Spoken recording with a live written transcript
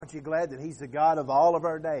Aren't you glad that He's the God of all of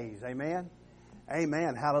our days? Amen?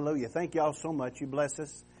 Amen. Hallelujah. Thank you all so much. You bless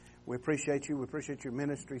us. We appreciate you. We appreciate your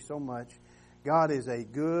ministry so much. God is a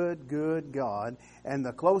good, good God. And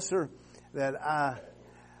the closer that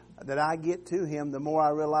I get to Him, the more I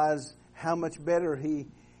realize how much better He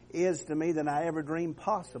is to me than I ever dreamed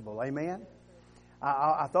possible. Amen?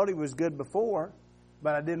 I thought He was good before,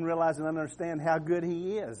 but I didn't realize and understand how good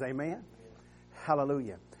He is. Amen?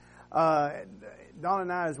 Hallelujah. Dawn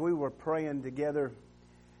and I, as we were praying together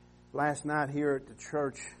last night here at the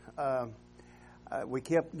church, we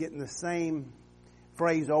kept getting the same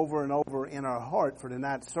phrase over and over in our heart for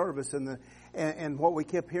tonight's service. And what we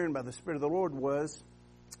kept hearing by the Spirit of the Lord was,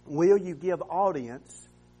 will you give audience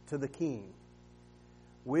to the King?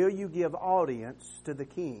 Will you give audience to the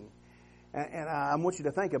King? And I want you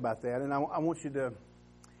to think about that. And I want you to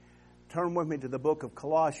turn with me to the book of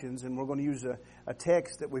Colossians, and we're going to use a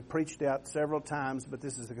text that we've preached out several times, but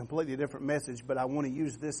this is a completely different message. But I want to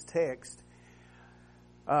use this text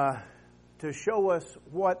to show us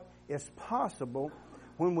what is possible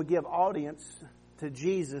when we give audience to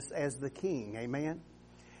Jesus as the King. Amen?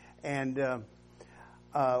 And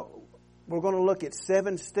we're going to look at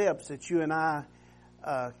 7 steps that you and I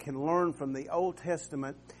can learn from the Old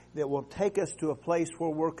Testament that will take us to a place where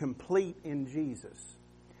we're complete in Jesus.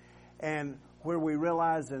 And where we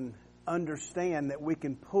realize and understand that we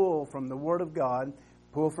can pull from the Word of God,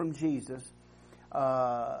 pull from Jesus,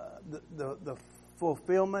 the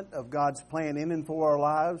fulfillment of God's plan in and for our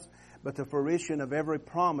lives, but the fruition of every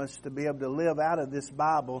promise to be able to live out of this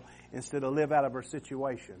Bible instead of live out of our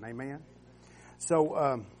situation. Amen?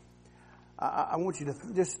 So I want you to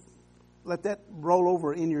just let that roll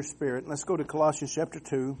over in your spirit. Let's go to Colossians chapter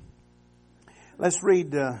 2. Let's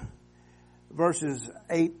read verses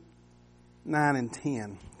 8, 9, and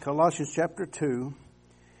 10. Colossians chapter 2.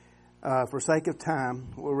 For sake of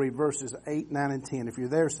time, we'll read verses 8, 9, and 10. If you're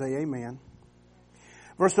there, say amen.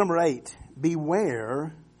 Verse number 8.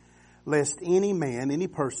 Beware lest any man, any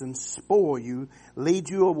person, spoil you, lead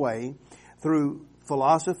you away through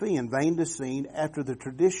philosophy and vain deceit, after the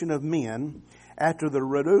tradition of men, after the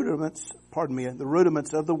rudiments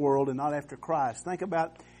of the world, and not after Christ. Think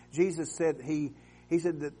about, Jesus said, He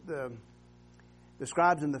said that the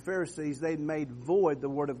scribes and the Pharisees, they'd made void the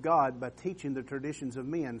Word of God by teaching the traditions of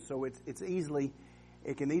men. So it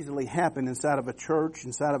can easily happen inside of a church,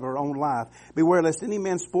 inside of our own life. Beware lest any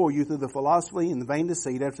man spoil you through the philosophy and the vain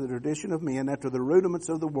deceit, after the tradition of men, after the rudiments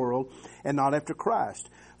of the world, and not after Christ.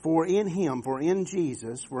 For in Him, for in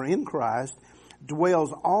Jesus, for in Christ,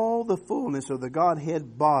 dwells all the fullness of the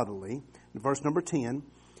Godhead bodily. Verse number 10.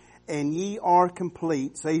 And ye are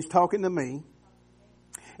complete. Say, He's talking to me.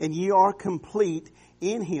 And ye are complete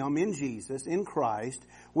in Him, in Jesus, in Christ,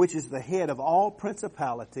 which is the head of all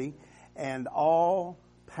principality and all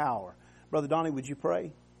power. Brother Donnie, would you pray?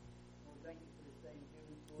 Lord, thank you for this day you've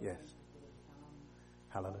given us, Lord. Yes. Thank you for this time.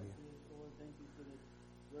 Hallelujah. Lord, thank you for this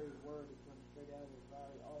very word that comes straight out of the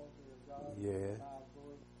very altar of God. Yes.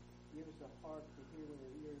 Lord, give us a heart to hear with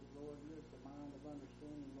our ears, Lord. Give us a mind of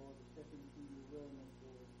understanding, Lord, to step into your willingness,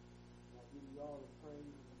 Lord. And I give you all the praise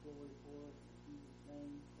and the glory for it. In Jesus'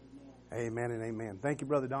 name, amen. Amen and amen. Thank you,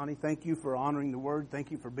 Brother Donnie. Thank you for honoring the Word.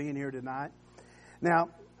 Thank you for being here tonight.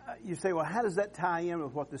 Now, you say, well, how does that tie in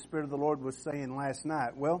with what the Spirit of the Lord was saying last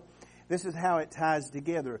night? Well, this is how it ties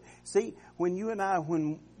together. See, when you and I,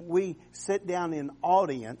 when we sit down in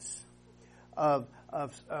audience of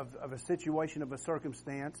a situation, of a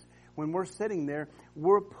circumstance, when we're sitting there,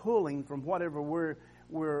 we're pulling from whatever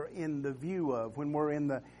we're in the view of, when we're in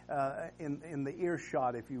the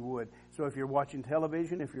earshot, if you would. So if you're watching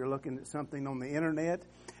television, if you're looking at something on the internet,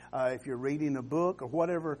 if you're reading a book or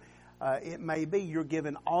whatever it may be, you're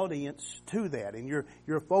giving audience to that, and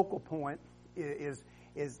your focal point is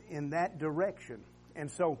in that direction. And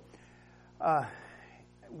so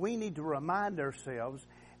we need to remind ourselves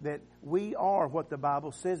that we are what the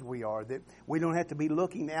Bible says we are, that we don't have to be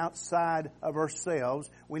looking outside of ourselves.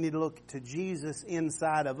 We need to look to Jesus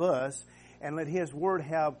inside of us and let His Word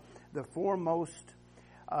have the foremost,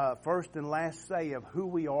 first and last say of who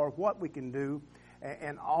we are, what we can do,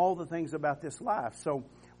 and all the things about this life. So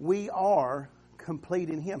we are complete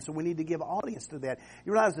in Him. So we need to give audience to that.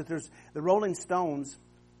 You realize that there's the Rolling Stones,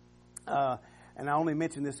 and I only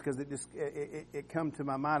mention this because it come to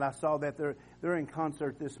my mind. I saw that they're in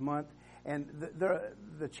concert this month, and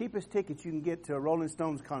the cheapest tickets you can get to a Rolling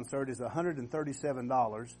Stones concert is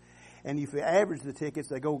 $137. And if you average the tickets,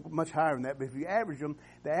 they go much higher than that. But if you average them,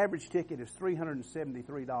 the average ticket is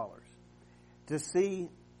 $373 to see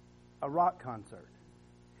a rock concert.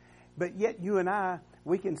 But yet you and I,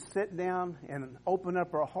 we can sit down and open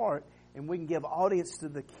up our heart and we can give audience to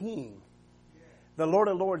the King, the Lord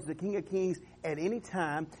of Lords, the King of Kings, at any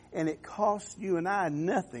time, and it costs you and I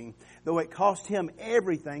nothing, though it cost Him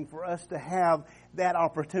everything for us to have that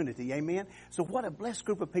opportunity. Amen? So what a blessed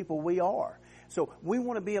group of people we are. So we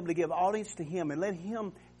want to be able to give audience to Him and let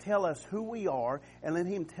Him tell us who we are and let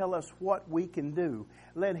Him tell us what we can do.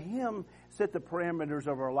 Let Him set the parameters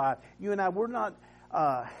of our life. You and I, we're not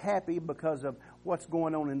happy because of what's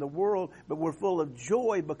going on in the world, but we're full of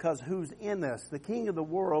joy because who's in us. The King of the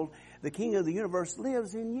world, the King of the universe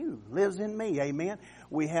lives in you, lives in me. Amen.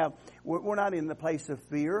 We're not in the place of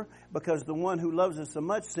fear because the one who loves us so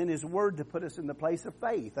much sent His word to put us in the place of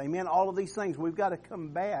faith. Amen. All of these things, we've got to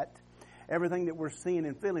combat everything that we're seeing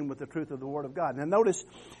and feeling with the truth of the Word of God. Now notice,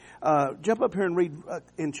 jump up here and read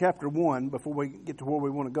in chapter 1 before we get to where we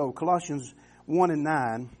want to go. Colossians 1 and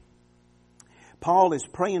 9. Paul is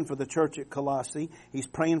praying for the church at Colossae. He's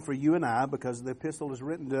praying for you and I because the epistle is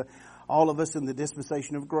written to all of us in the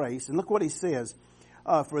dispensation of grace. And look what he says.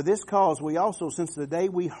 For this cause we also, since the day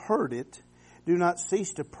we heard it, do not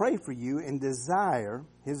cease to pray for you and desire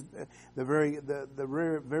the very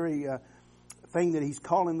thing that he's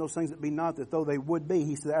calling those things that be not that though they would be.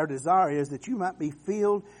 He said, our desire is that you might be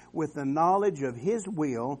filled with the knowledge of His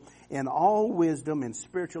will in all wisdom and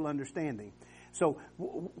spiritual understanding. So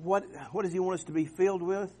what does He want us to be filled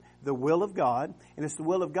with? The will of God. And it's the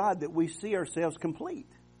will of God that we see ourselves complete.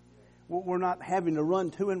 We're not having to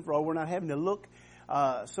run to and fro. We're not having to look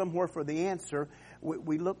somewhere for the answer.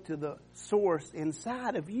 We look to the source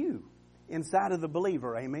inside of you, inside of the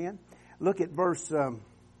believer. Amen. Look at verse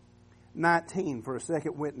 19 for a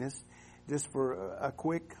second witness, just for a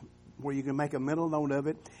quick, where you can make a mental note of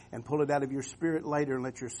it and pull it out of your spirit later and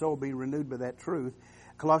let your soul be renewed by that truth.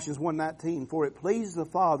 Colossians 1:19, for it pleased the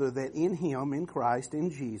Father that in Him, in Christ,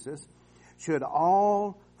 in Jesus, should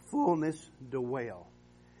all fullness dwell.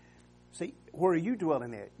 See, where are you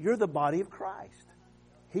dwelling at? You're the body of Christ.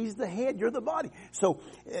 He's the head, you're the body. So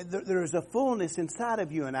there's a fullness inside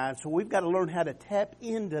of you and I, so we've got to learn how to tap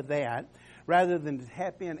into that rather than to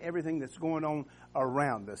tap in everything that's going on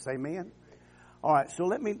around us. Amen? All right, so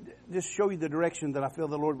let me just show you the direction that I feel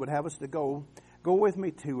the Lord would have us to go. Go with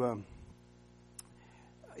me to...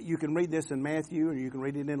 you can read this in Matthew or you can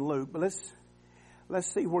read it in Luke, but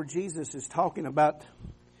let's see where Jesus is talking about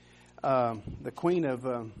the Queen of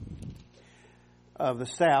the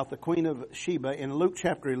South, the Queen of Sheba, in Luke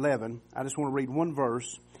chapter 11. I just want to read one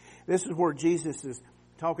verse. This is where Jesus is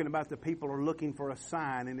talking about the people are looking for a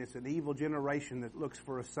sign, and it's an evil generation that looks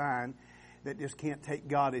for a sign that just can't take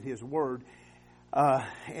God at His word.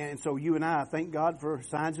 And so you and I thank God for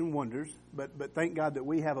signs and wonders, but thank God that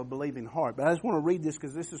we have a believing heart. But I just want to read this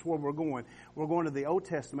because this is where we're going. We're going to the Old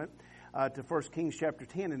Testament, to 1 Kings chapter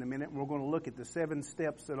 10 in a minute, and we're going to look at the 7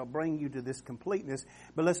 steps that will bring you to this completeness.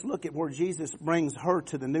 But let's look at where Jesus brings her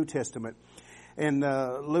to the New Testament. In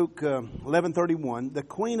Luke 11:31, the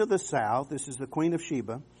Queen of the South, this is the Queen of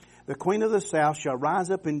Sheba, the Queen of the South shall rise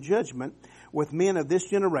up in judgment with men of this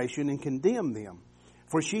generation and condemn them.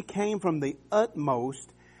 For she came from the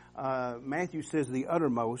utmost, Matthew says the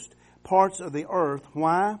uttermost, parts of the earth.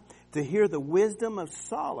 Why? To hear the wisdom of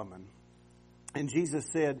Solomon. And Jesus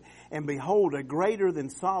said, and behold, a greater than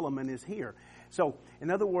Solomon is here. So, in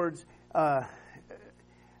other words,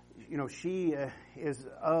 she is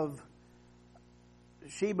of,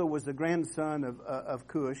 Sheba was the grandson of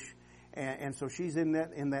Cush. And so she's in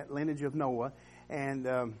that lineage of Noah. And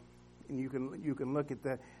you can look at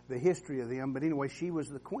the history of them. But anyway, she was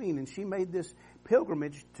the queen, and she made this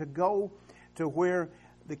pilgrimage to go to where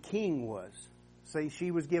the king was. See,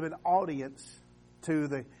 she was given audience to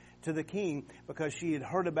the king because she had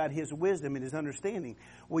heard about his wisdom and his understanding.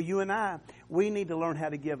 Well, you and I, we need to learn how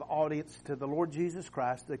to give audience to the Lord Jesus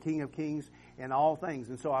Christ, the King of Kings, in all things.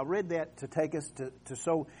 And so I read that to take us to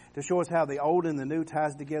show us how the old and the new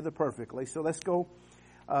ties together perfectly. So let's go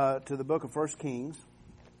to the book of 1 Kings.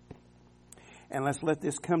 And let's let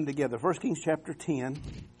this come together. 1 Kings chapter 10.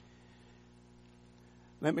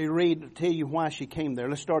 Let me tell you why she came there.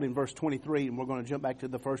 Let's start in verse 23, and we're going to jump back to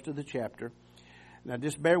the first of the chapter. Now,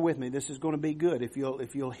 just bear with me. This is going to be good. If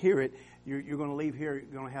you'll hear it, you're going to leave here.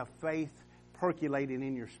 You're going to have faith percolating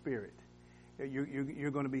in your spirit.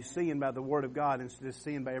 You're going to be seeing by the Word of God instead of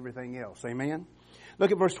seeing by everything else. Amen?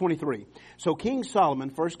 Look at verse 23. So King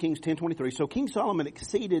Solomon, 1 Kings 10:23. So King Solomon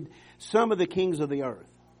exceeded some of the kings of the earth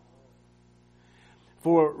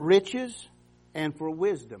for riches and for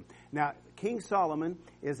wisdom. Now, King Solomon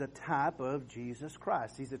is a type of Jesus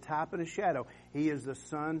Christ. He's a type and a shadow. He is the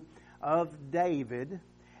son of David.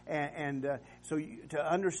 So to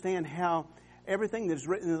understand how everything that's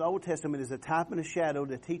written in the Old Testament is a type and a shadow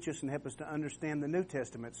to teach us and help us to understand the New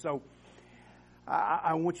Testament. So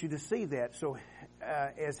I want you to see that. So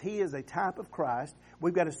as He is a type of Christ,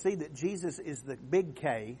 we've got to see that Jesus is the big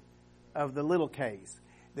K of the little K's,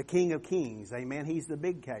 the King of Kings. Amen. He's the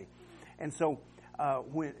big K. And so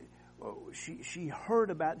when she heard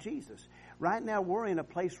about Jesus. Right now, we're in a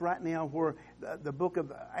place right now where the book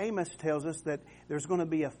of Amos tells us that there's going to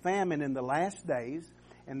be a famine in the last days,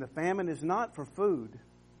 and the famine is not for food.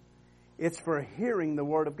 It's for hearing the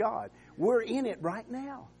Word of God. We're in it right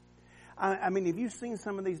now. I mean, have you seen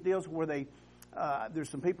some of these deals where there's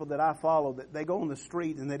some people that I follow that they go on the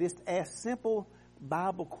street and they just ask simple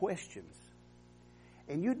Bible questions.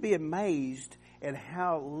 And you'd be amazed at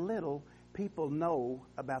how little people know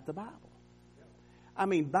about the Bible. I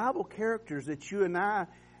mean, Bible characters that you and I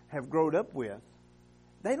have grown up with,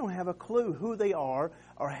 they don't have a clue who they are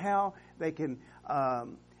or how they can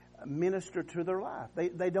minister to their life.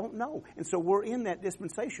 They don't know. And so we're in that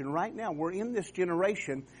dispensation right now. We're in this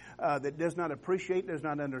generation that does not appreciate, does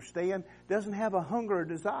not understand, doesn't have a hunger or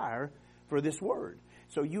desire for this Word.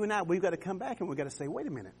 So you and I, we've got to come back and we've got to say, wait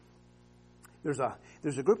a minute. There's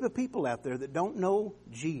a group of people out there that don't know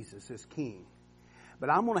Jesus as King. But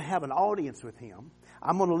I'm going to have an audience with Him.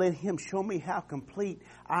 I'm going to let Him show me how complete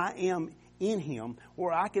I am in Him,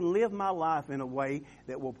 where I can live my life in a way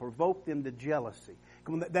that will provoke them to jealousy.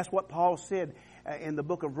 That's what Paul said in the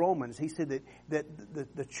book of Romans. He said that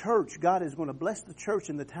the church, God is going to bless the church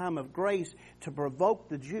in the time of grace to provoke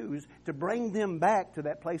the Jews, to bring them back to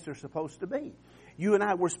that place they're supposed to be. You and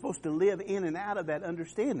I, we're supposed to live in and out of that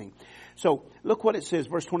understanding. So look what it says,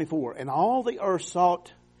 verse 24. And all the earth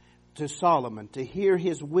sought to Solomon to hear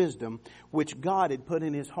his wisdom, which God had put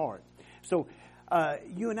in his heart. So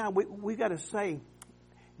you and I, we've got to say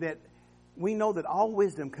that we know that all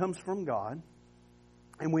wisdom comes from God.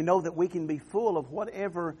 And we know that we can be full of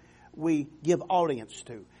whatever we give audience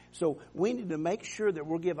to. So we need to make sure that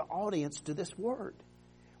we'll give audience to this Word.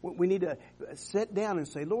 We need to sit down and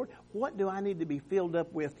say, Lord, what do I need to be filled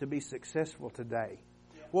up with to be successful today?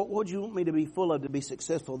 What would you want me to be full of to be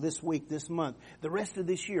successful this week, this month, the rest of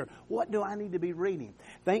this year? What do I need to be reading?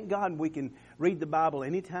 Thank God we can read the Bible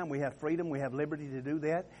anytime. We have freedom. We have liberty to do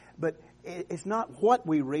that. But it's not what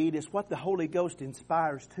we read. It's what the Holy Ghost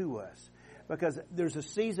inspires to us. Because there's a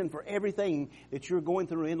season for everything that you're going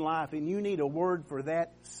through in life, and you need a word for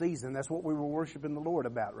that season. That's what we were worshiping the Lord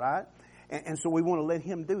about, right? And so we want to let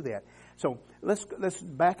Him do that. So let's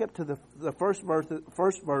back up to the first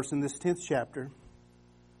verse in this 10th chapter,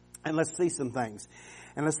 and let's see some things.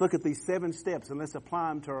 And let's look at these 7 steps, and let's apply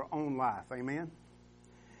them to our own life. Amen?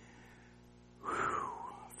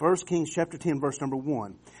 1 Kings chapter 10, verse number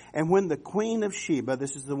 1. And when the Queen of Sheba,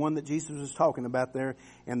 this is the one that Jesus was talking about there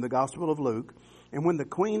in the Gospel of Luke, and when the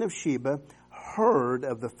Queen of Sheba heard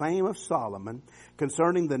of the fame of Solomon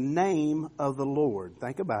concerning the name of the Lord,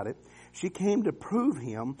 think about it, she came to prove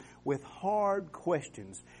him with hard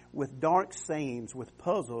questions, with dark sayings, with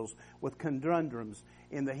puzzles, with conundrums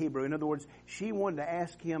in the Hebrew. In other words, she wanted to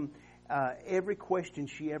ask him every question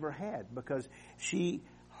she ever had because she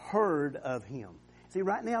heard of him. See,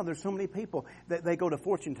 right now there's so many people that they go to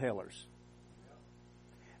fortune tellers.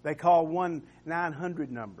 They call 1-900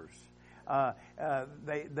 numbers.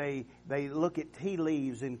 They look at tea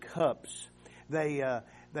leaves in cups. They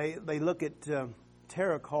look at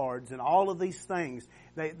tarot cards and all of these things.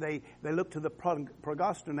 They look to the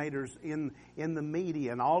prognosticators in the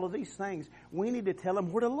media and all of these things. We need to tell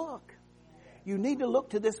them where to look. You need to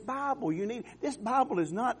look to this Bible. This Bible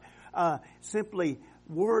is not simply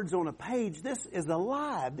words on a page. This is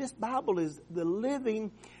alive. This Bible is the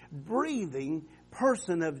living, breathing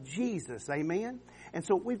person of Jesus. Amen? And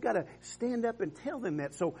so we've got to stand up and tell them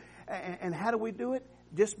that. So, and how do we do it?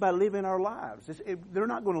 Just by living our lives. They're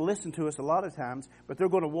not going to listen to us a lot of times, but they're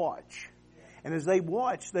going to watch. And as they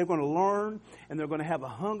watch, they're going to learn, and they're going to have a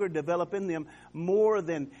hunger develop in them more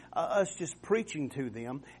than us just preaching to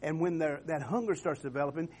them. And when that hunger starts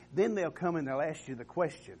developing, then they'll come and they'll ask you the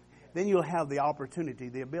question. Then you'll have the opportunity,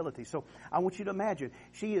 the ability. So I want you to imagine,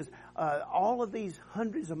 she is all of these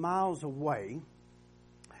hundreds of miles away,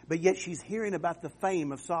 but yet she's hearing about the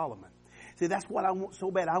fame of Solomon. See, that's what I want so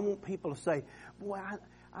bad. I want people to say, boy,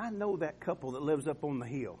 I know that couple that lives up on the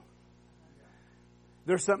hill.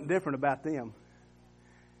 There's something different about them.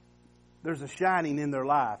 There's a shining in their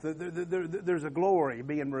life. There's a glory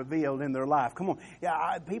being revealed in their life. Come on.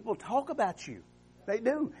 Yeah, people talk about you. They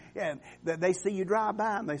do. Yeah, they see you drive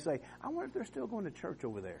by and they say, I wonder if they're still going to church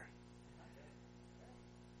over there.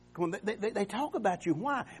 Come on, they talk about you.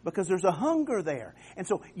 Why? Because there's a hunger there. And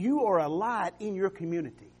so you are a light in your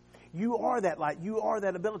community. You are that light. You are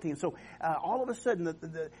that ability. And so all of a sudden,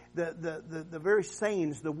 the very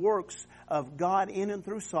sayings, the works of God in and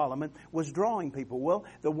through Solomon was drawing people. Well,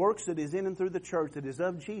 the works that is in and through the church that is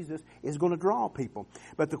of Jesus is going to draw people.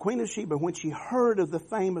 But the Queen of Sheba, when she heard of the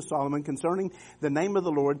fame of Solomon concerning the name of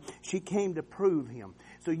the Lord, she came to prove him.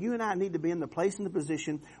 So you and I need to be in the place and the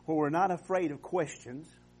position where we're not afraid of questions,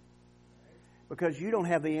 because you don't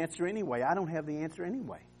have the answer anyway. I don't have the answer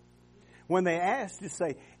anyway. When they ask, just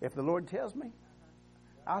say, if the Lord tells me,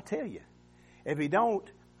 I'll tell you. If He don't,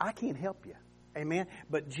 I can't help you. Amen.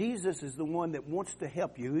 But Jesus is the one that wants to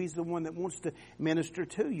help you. He's the one that wants to minister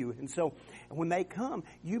to you. And so when they come,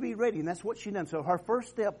 you be ready. And that's what she done. So her first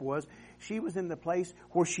step was, she was in the place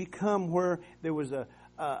where she come where there was a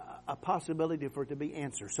possibility for it to be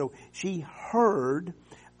answered. So she heard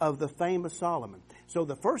of the fame of Solomon. So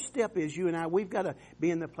the first step is, you and I, we've got to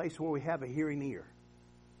be in the place where we have a hearing ear.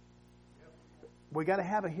 We got to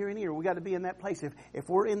have a hearing ear. We got to be in that place. If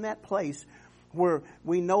we're in that place where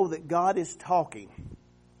we know that God is talking,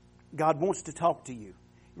 God wants to talk to you. You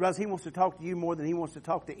realize He wants to talk to you more than He wants to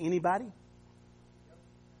talk to anybody?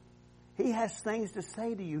 He has things to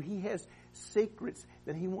say to you. He has secrets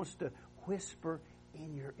that He wants to whisper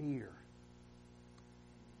in your ear.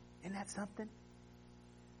 Isn't that something?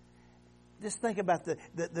 Just think about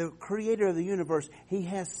the Creator of the universe. He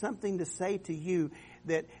has something to say to you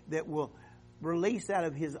that will release out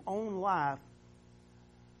of His own life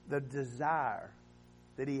the desire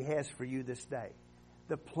that He has for you this day.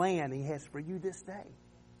 The plan He has for you this day.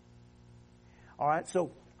 All right,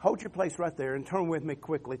 so hold your place right there and turn with me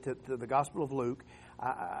quickly to the Gospel of Luke.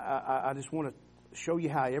 I just want to show you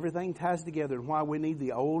how everything ties together and why we need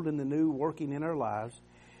the old and the new working in our lives.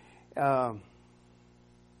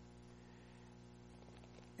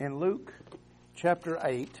 In Luke chapter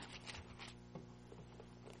 8,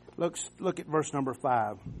 look at verse number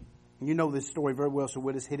 5. You know this story very well, so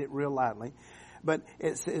we'll just hit it real lightly. But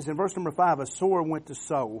it says in verse number 5, a sower went to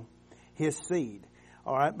sow his seed.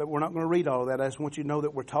 All right, but we're not going to read all of that. I just want you to know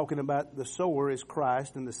that we're talking about the sower is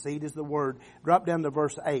Christ and the seed is the Word. Drop down to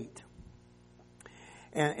verse 8.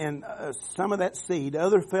 And some of that seed,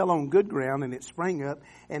 other fell on good ground, and it sprang up,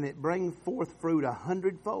 and it bring forth fruit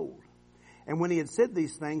 100-fold. And when He had said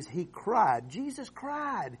these things, He cried. Jesus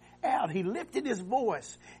cried out. He lifted His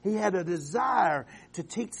voice. He had a desire to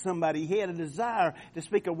teach somebody. He had a desire to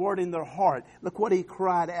speak a word in their heart. Look what He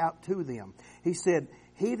cried out to them. He said,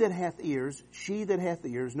 he that hath ears, she that hath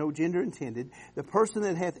ears, no gender intended, the person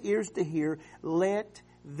that hath ears to hear, let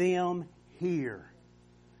them hear.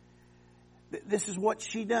 This is what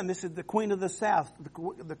she done. This is the Queen of the South,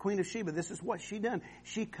 the Queen of Sheba. This is what she done.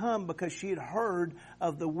 She come because she had heard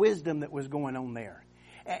of the wisdom that was going on there.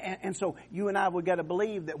 And so you and I, we've got to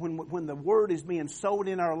believe that when the Word is being sowed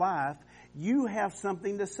in our life, you have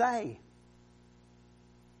something to say.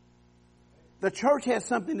 The church has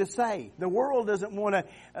something to say. The world doesn't want to.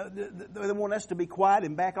 They want us to be quiet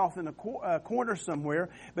and back off in a corner somewhere.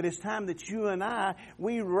 But it's time that you and I,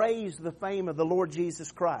 we raise the fame of the Lord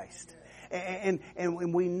Jesus Christ. And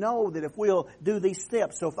we know that if we'll do these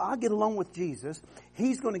steps, so if I get along with Jesus,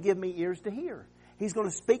 He's going to give me ears to hear. He's going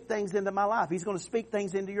to speak things into my life. He's going to speak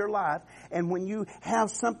things into your life. And when you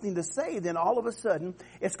have something to say, then all of a sudden,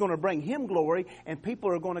 it's going to bring Him glory and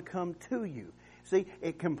people are going to come to you. See,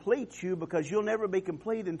 it completes you because you'll never be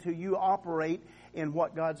complete until you operate in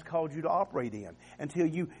what God's called you to operate in. Until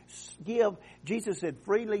you give, Jesus said,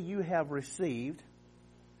 freely you have received.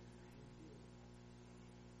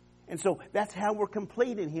 And so that's how we're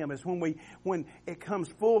complete in Him, is when it comes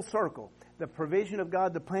full circle. The provision of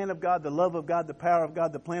God, the plan of God, the love of God, the power of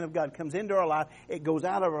God, the plan of God comes into our life. It goes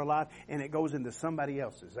out of our life and it goes into somebody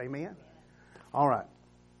else's. Amen? All right.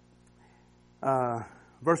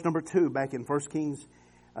 Verse number 2 back in 1 Kings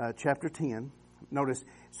chapter 10. Notice,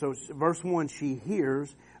 so verse 1, she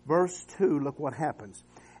hears. Verse 2, look what happens.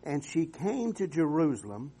 And she came to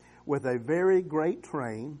Jerusalem with a very great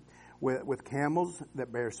train, with camels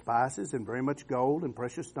that bear spices and very much gold and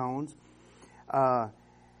precious stones.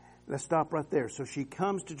 Let's stop right there. So she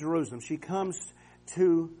comes to Jerusalem. She comes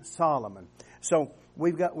to Solomon. So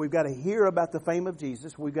we've got to hear about the fame of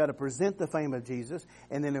Jesus. We've got to present the fame of Jesus.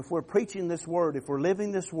 And then if we're preaching this Word, if we're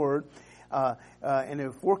living this Word, and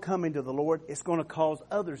if we're coming to the Lord, it's going to cause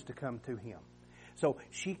others to come to Him. So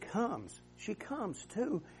she comes. She comes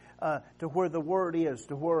to where the Word is,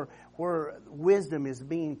 to where wisdom is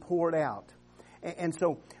being poured out. And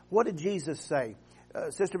so what did Jesus say?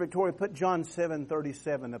 Sister Victoria, put John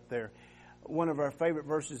 7:37 up there. One of our favorite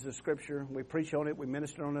verses of Scripture. We preach on it. We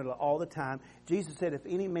minister on it all the time. Jesus said, if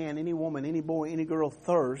any man, any woman, any boy, any girl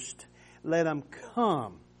thirst, let him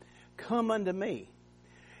come. Come unto me.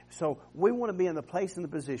 So we want to be in the place and the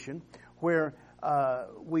position where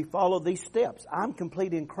we follow these steps. I'm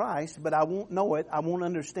complete in Christ, but I won't know it. I won't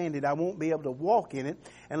understand it. I won't be able to walk in it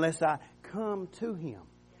unless I come to Him.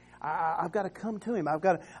 I've got to come to Him. I've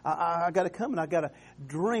got to come and I've got to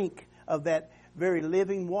drink of that very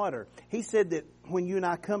living water. He said that when you and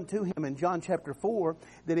I come to Him in John chapter 4,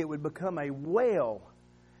 that it would become a well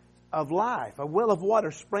of life, a well of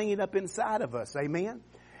water springing up inside of us. Amen?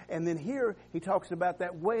 And then here he talks about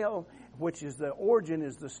that well, which is the origin,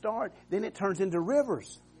 is the start. Then it turns into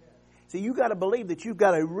rivers. See, you got to believe that you've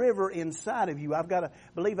got a river inside of you. I've got to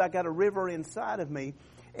believe I got a river inside of me.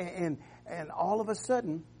 And all of a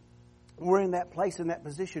sudden, we're in that place, in that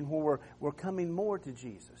position where we're coming more to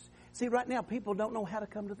Jesus. See, right now, people don't know how to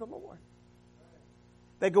come to the Lord.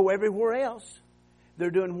 They go everywhere else.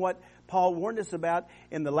 They're doing what Paul warned us about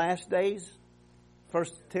in the last days, 1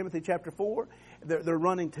 Timothy chapter 4. They're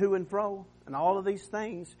running to and fro and all of these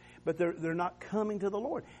things, but they're not coming to the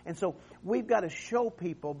Lord. And so we've got to show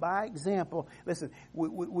people by example. Listen,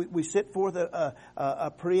 we set forth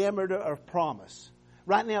a perimeter of promise.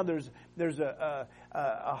 Right now, there's a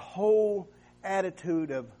whole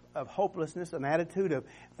attitude of hopelessness, an attitude of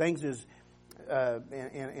things is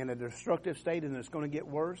in a destructive state and it's going to get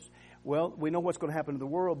worse. Well, we know what's going to happen to the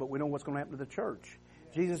world, but we know what's going to happen to the church.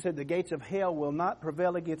 Jesus said the gates of hell will not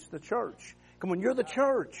prevail against the church. Come on, you're the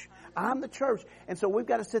church. I'm the church. And so we've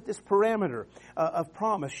got to set this parameter of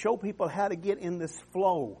promise, show people how to get in this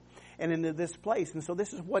flow and into this place. And so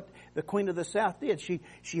this is what the Queen of the South did.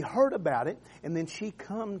 She heard about it, and then she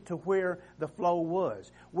come to where the flow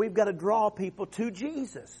was. We've got to draw people to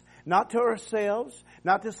Jesus, not to ourselves,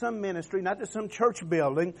 not to some ministry, not to some church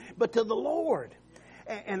building, but to the Lord.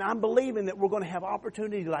 And I'm believing that we're going to have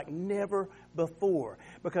opportunity like never before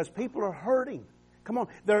because people are hurting. Come on,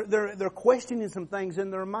 they're questioning some things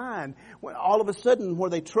in their mind. When all of a sudden, where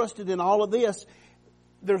they trusted in all of this,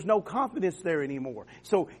 there's no confidence there anymore.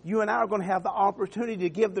 So you and I are going to have the opportunity to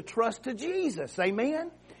give the trust to Jesus.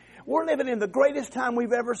 Amen? We're living in the greatest time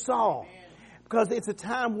we've ever saw. Because it's a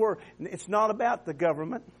time where it's not about the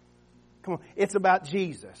government. Come on, it's about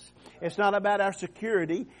Jesus. It's not about our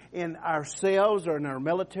security in ourselves or in our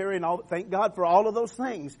military and all. Thank God for all of those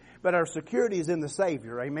things. But our security is in the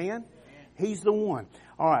Savior. Amen? He's the one.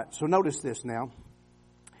 All right, so notice this now.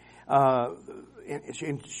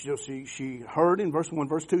 And she heard in verse 1,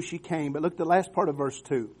 verse 2, she came. But look at the last part of verse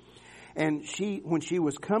 2. And when she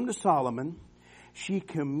was come to Solomon, she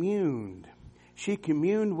communed. She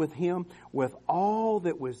communed with him with all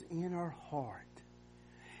that was in her heart.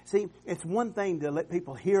 See, it's one thing to let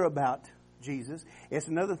people hear about Jesus. It's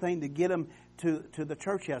another thing to get them to the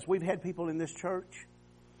church house. We've had people in this church,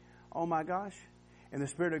 oh my gosh, and the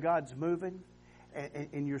Spirit of God's moving,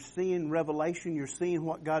 and you're seeing revelation, you're seeing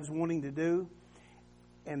what God's wanting to do,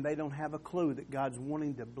 and they don't have a clue that God's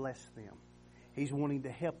wanting to bless them. He's wanting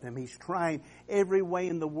to help them. He's trying every way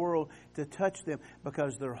in the world to touch them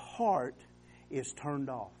because their heart is turned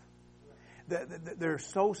off. They're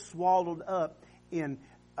so swallowed up in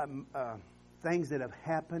things that have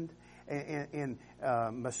happened, in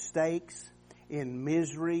mistakes, in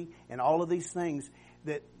misery, and all of these things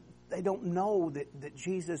that they don't know that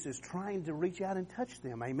Jesus is trying to reach out and touch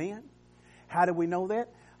them. Amen? How do we know that?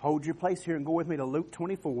 Hold your place here and go with me to Luke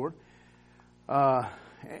 24.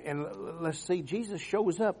 And let's see, Jesus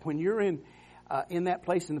shows up when you're in that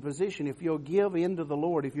place, in the position. If you'll give in to the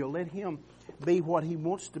Lord, if you'll let Him be what He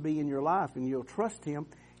wants to be in your life, and you'll trust Him,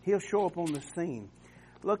 He'll show up on the scene.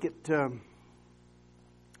 Look at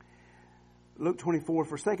Luke 24,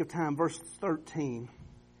 for sake of time, verse 13.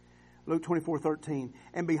 Luke 24:13.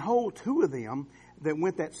 And behold, two of them that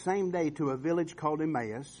went that same day to a village called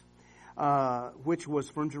Emmaus, which was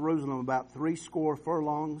from Jerusalem about 80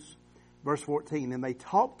 furlongs. Verse 14. And they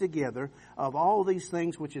talked together of all these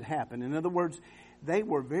things which had happened. In other words, they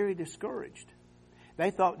were very discouraged.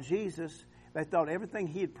 They thought they thought everything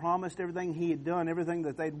He had promised, everything He had done, everything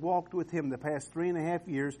that they'd walked with Him the past 3.5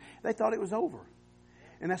 years, they thought it was over.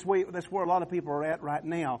 And that's where a lot of people are at right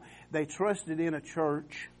now. They trusted in a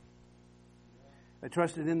church. They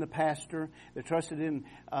trusted in the pastor. They trusted in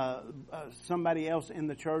somebody else in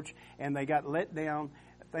the church, and they got let down.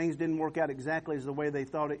 Things didn't work out exactly as the way they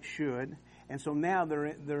thought it should, and so now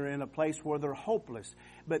they're in a place where they're hopeless.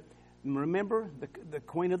 But remember, the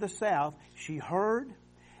Queen of the South, she heard,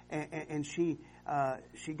 and she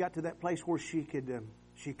got to that place where she could.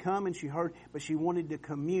 She come and she heard, but she wanted to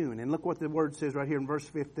commune. And look what the word says right here in verse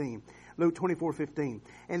 15. Luke 24:15.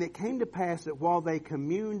 And it came to pass that while they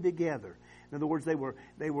communed together, in other words, they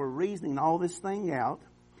were reasoning all this thing out,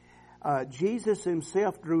 Jesus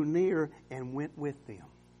Himself drew near and went with them.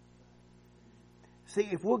 See,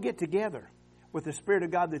 if we'll get together with the Spirit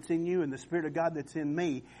of God that's in you and the Spirit of God that's in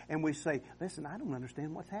me, and we say, listen, I don't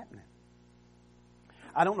understand what's happening.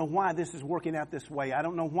 I don't know why this is working out this way. I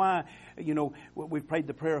don't know why, we've prayed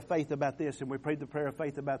the prayer of faith about this and we prayed the prayer of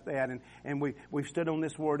faith about that, and we've stood on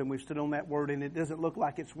this word and we've stood on that word, and it doesn't look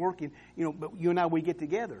like it's working. But you and I, we get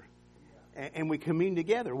together and we commune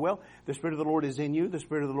together. Well, the Spirit of the Lord is in you. The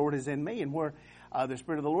Spirit of the Lord is in me. And where the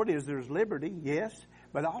Spirit of the Lord is, there's liberty, yes.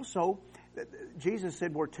 But also, Jesus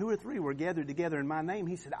said, where 2 or 3 were gathered together in my name,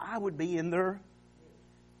 He said, I would be in there.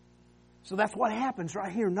 So that's what happens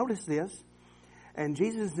right here. Notice this. And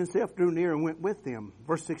Jesus Himself drew near and went with them.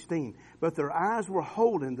 Verse 16. But their eyes were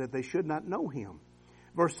holden that they should not know Him.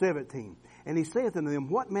 Verse 17. And He saith unto them,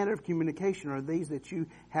 what manner of communication are these that you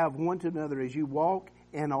have one to another as you walk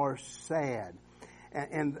and are sad?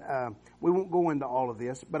 And we won't go into all of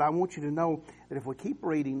this, but I want you to know that if we keep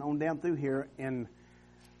reading on down through here, and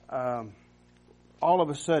all of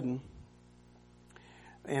a sudden,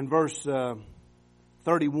 in verse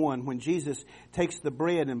 31, when Jesus takes the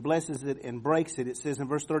bread and blesses it and breaks it, it says in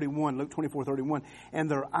verse 31, Luke 24:31, and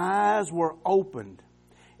their eyes were opened,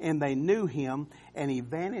 and they knew Him, and He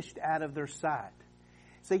vanished out of their sight.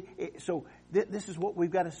 See, so this is what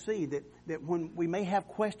we've got to see, that when we may have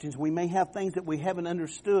questions, we may have things that we haven't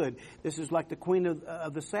understood. This is like the Queen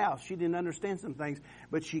of the South. She didn't understand some things,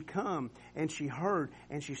 but she come and she heard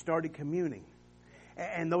and she started communing.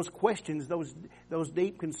 And those questions, those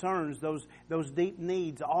deep concerns, those deep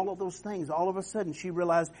needs, all of those things, all of a sudden she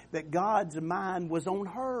realized that God's mind was on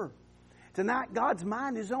her. Tonight, God's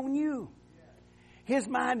mind is on you. His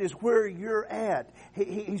mind is where you're at.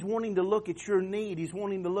 He's wanting to look at your need. He's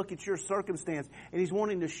wanting to look at your circumstance. And He's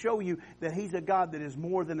wanting to show you that He's a God that is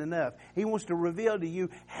more than enough. He wants to reveal to you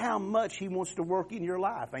how much He wants to work in your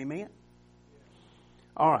life. Amen?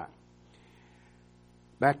 All right.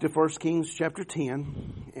 Back to 1 Kings chapter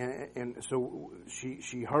 10. And so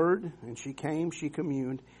she heard and she came, she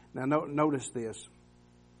communed. Now notice this.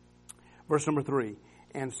 Verse number 3.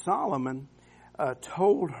 And Solomon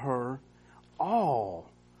told her all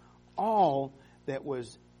that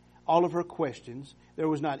was, all of her questions. There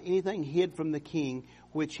was not anything hid from the king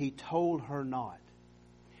which he told her not.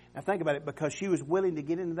 Now think about it, because she was willing to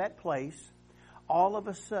get into that place, all of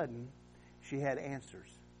a sudden she had answers.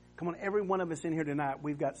 Come on, every one of us in here tonight,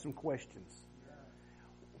 we've got some questions.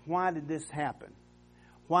 Why did this happen?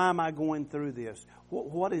 Why am I going through this?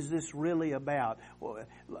 What is this really about? Well,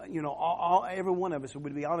 every one of us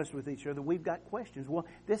would be honest with each other. We've got questions. Well,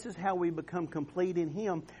 this is how we become complete in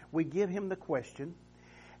Him. We give Him the question,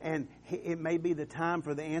 and it may be the time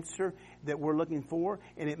for the answer that we're looking for,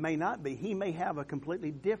 and it may not be. He may have a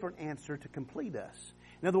completely different answer to complete us.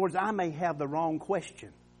 In other words, I may have the wrong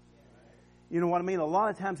question. You know what I mean? A lot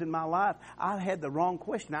of times in my life, I've had the wrong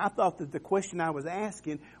question. I thought that the question I was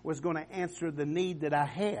asking was going to answer the need that I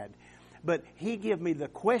had. But He gave me the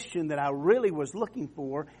question that I really was looking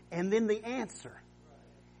for, and then the answer.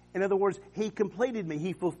 In other words, He completed me.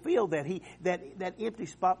 He fulfilled that. That empty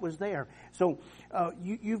spot was there. So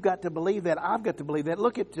you've got to believe that. I've got to believe that.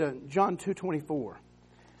 Look at John 2:24.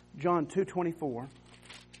 John 2:24.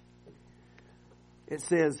 It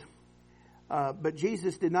says, but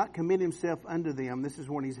Jesus did not commit Himself unto them. This is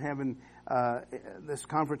when He's having this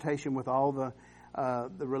confrontation with all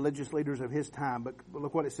the religious leaders of His time. But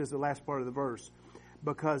look what it says, the last part of the verse.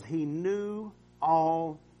 Because He knew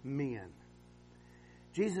all men.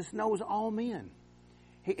 Jesus knows all men.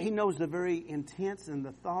 He knows the very intents and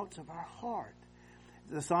the thoughts of our heart.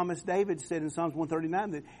 The psalmist David said in Psalms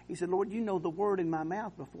 139 that he said, Lord, You know the word in my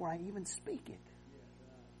mouth before I even speak it.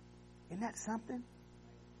 Isn't that something?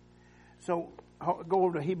 So go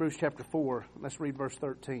over to Hebrews chapter 4. Let's read verse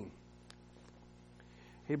 13.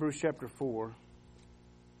 Hebrews chapter 4,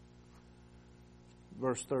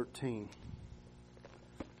 verse 13.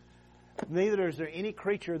 Neither is there any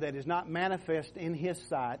creature that is not manifest in His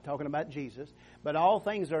sight, talking about Jesus, but all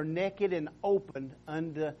things are naked and opened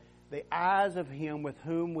unto the eyes of Him with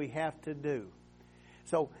whom we have to do.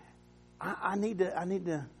 So I need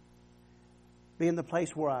to be in the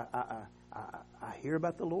place where I hear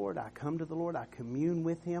about the Lord, I come to the Lord, I commune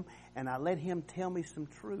with Him, and I let Him tell me some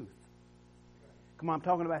truth. Come on, I'm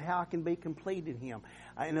talking about how I can be complete in Him.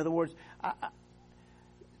 In other words,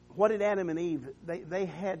 what did Adam and Eve, they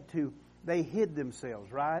hid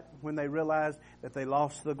themselves, right? When they realized that they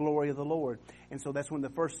lost the glory of the Lord. And so that's when the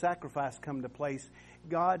first sacrifice come to place.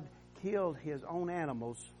 God killed His own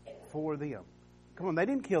animals for them. Come on, they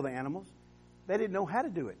didn't kill the animals. They didn't know how to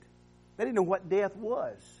do it. They didn't know what death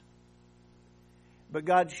was. But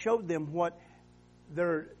God showed them what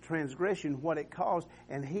their transgression, what it caused,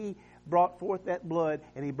 and He brought forth that blood,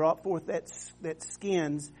 and He brought forth that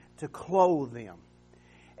skins to clothe them.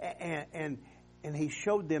 And He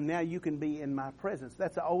showed them, now you can be in my presence.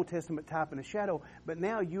 That's an Old Testament type and a shadow. But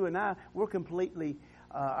now you and I, we're completely,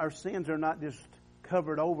 our sins are not just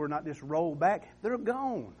covered over, not just rolled back. They're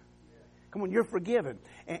gone. Come on, you're forgiven.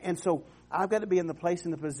 And so I've got to be in the place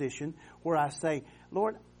and the position where I say,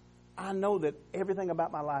 Lord, I know that everything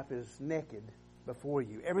about my life is naked before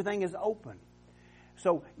you. Everything is open.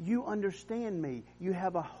 So you understand me. You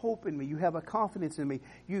have a hope in me. You have a confidence in me.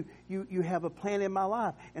 You have a plan in my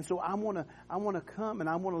life. And so I want to come and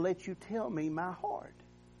I want to let you tell me my heart.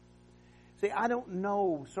 See, I don't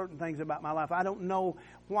know certain things about my life. I don't know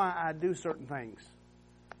why I do certain things.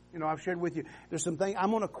 You know, I've shared with you, there's some things,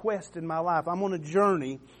 I'm on a quest in my life. I'm on a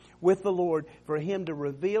journey with the Lord for Him to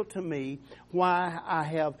reveal to me why I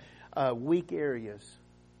have weak areas.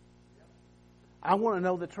 I want to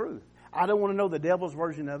know the truth. I don't want to know the devil's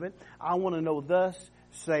version of it. I want to know, thus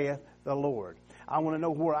saith the Lord. I want to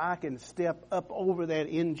know where I can step up over that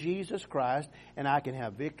in Jesus Christ, and I can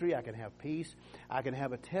have victory, I can have peace, I can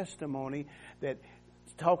have a testimony that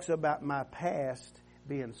talks about my past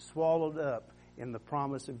being swallowed up in the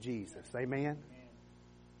promise of Jesus. Amen?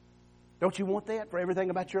 Don't you want that for everything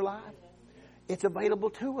about your life? It's available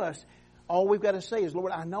to us. All we've got to say is,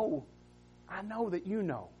 Lord, I know that you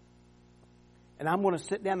know. And I'm going to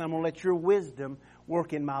sit down and I'm going to let your wisdom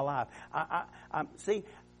work in my life.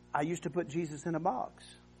 I used to put Jesus in a box.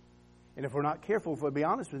 And if we're not careful, if we'll be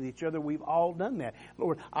honest with each other, we've all done that.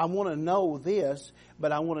 Lord, I want to know this,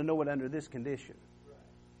 but I want to know it under this condition.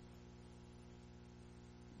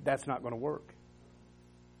 That's not going to work.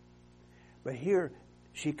 But here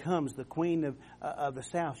she comes, the queen of the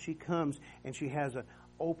south. She comes and she has an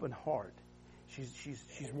open heart.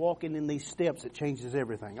 She's walking in these steps that changes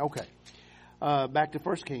everything. Okay. Back to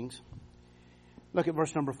 1 Kings. Look at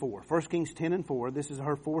verse number 4. 1 Kings 10 and 4. This is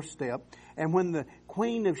her fourth step. And when the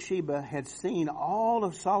queen of Sheba had seen all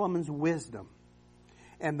of Solomon's wisdom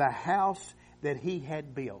and the house that he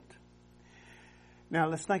had built. Now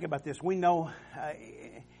let's think about this. We know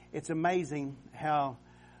it's amazing how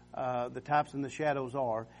the types and the shadows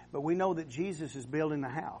are. But we know that Jesus is building a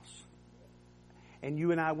house. And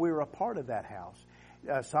you and I, we're a part of that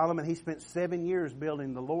house. Solomon, he spent 7 years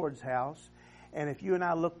building the Lord's house. And if you and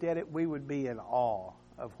I looked at it, we would be in awe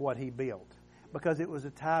of what he built. Because it was a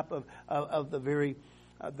type of the very,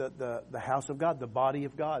 the house of God, the body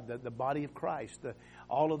of God, the body of Christ.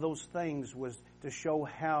 All of those things was to show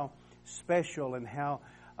how special and how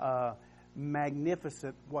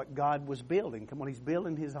magnificent what God was building. Come on, he's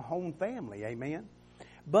building his own family. Amen.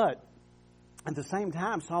 But at the same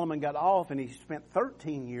time, Solomon got off and he spent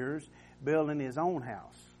 13 years building his own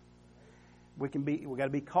house. We got to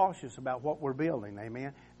be cautious about what we're building.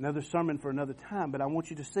 Amen. Another sermon for another time. But I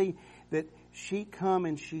want you to see that she come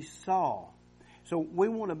and she saw. So we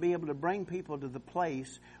want to be able to bring people to the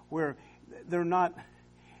place where they're not.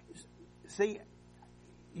 See,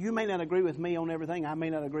 you may not agree with me on everything. I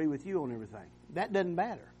may not agree with you on everything. That doesn't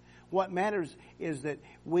matter. What matters is that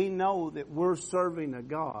we know that we're serving a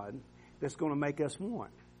God that's going to make us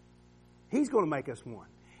one. He's going to make us one.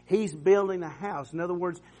 He's building a house. In other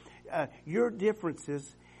words, your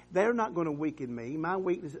differences, they're not going to weaken me.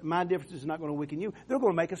 My differences are not going to weaken you. They're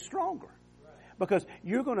going to make us stronger. Because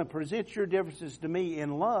you're going to present your differences to me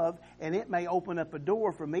in love, and it may open up a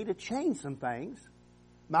door for me to change some things.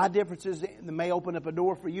 My differences may open up a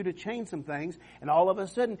door for you to change some things, and all of a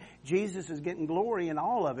sudden, Jesus is getting glory in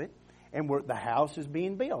all of it, and the house is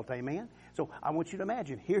being built. Amen? So I want you to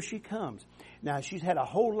imagine, here she comes. Now, she's had a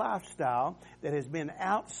whole lifestyle that has been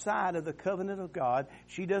outside of the covenant of God.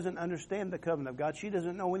 She doesn't understand the covenant of God. She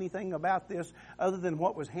doesn't know anything about this other than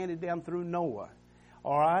what was handed down through Noah.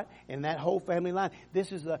 All right? And that whole family line.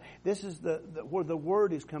 This is where the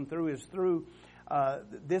word has come through, is through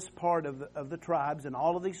this part of the tribes and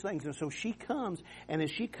all of these things. And so she comes, and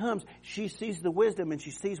as she comes, she sees the wisdom, and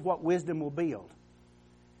she sees what wisdom will build.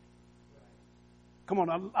 Come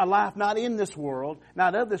on, a life not in this world,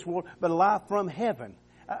 not of this world, but a life from heaven.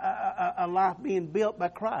 A life being built by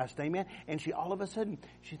Christ. Amen? And she, all of a sudden,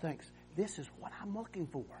 she thinks, this is what I'm looking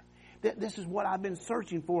for. This is what I've been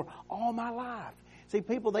searching for all my life. See,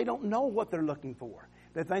 people, they don't know what they're looking for.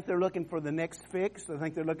 They think they're looking for the next fix. They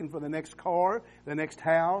think they're looking for the next car, the next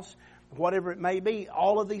house, whatever it may be.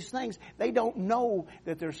 All of these things, they don't know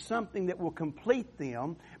that there's something that will complete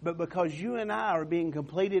them. But because you and I are being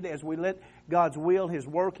completed as we let God's will, His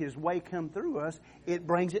work, His way come through us, it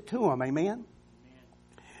brings it to them. Amen?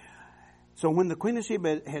 So when the Queen of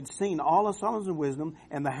Sheba had seen all of Solomon's wisdom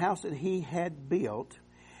and the house that he had built,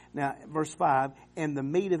 Now, verse 5, and the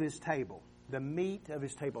meat of his table. The meat of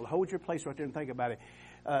his table. Hold your place right there and think about it.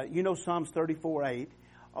 You know Psalms 34:8.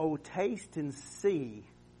 Oh, taste and see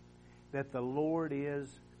that the Lord is...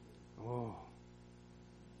 Oh,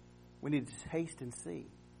 we need to taste and see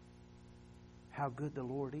how good the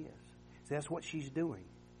Lord is. So that's what she's doing.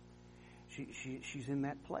 She's in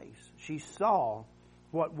that place. She saw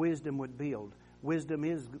what wisdom would build. Wisdom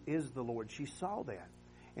is the Lord. She saw that.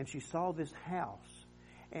 And she saw this house.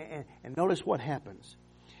 And notice what happens.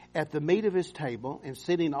 At the meat of his table, and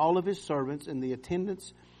sitting all of his servants and the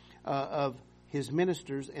attendants of his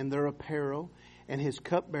ministers and their apparel, and his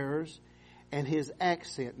cupbearers, and his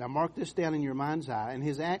accent. Now mark this down in your mind's eye. And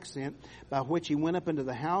his accent by which he went up into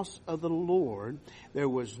the house of the Lord, there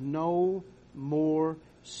was no more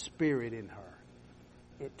spirit in her.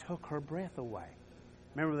 It took her breath away.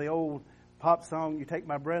 Remember the old pop song, You Take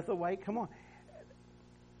My Breath Away? Come on.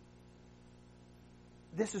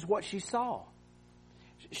 This is what she saw.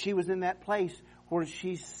 She was in that place where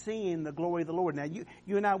she's seeing the glory of the Lord. Now,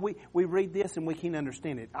 you and I, we read this and we can't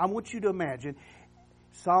understand it. I want you to imagine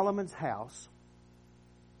Solomon's house.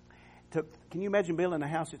 Can you imagine building a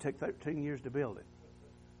house that took 13 years to build it?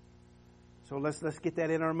 So let's get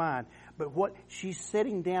that in our mind. But what she's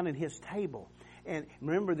sitting down at his table. And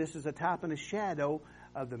remember, this is a type and a shadow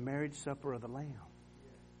of the marriage supper of the Lamb.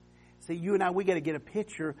 See, you and I, we got to get a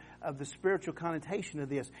picture of the spiritual connotation of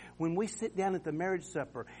this. When we sit down at the marriage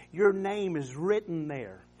supper, your name is written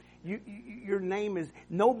there. Your name is,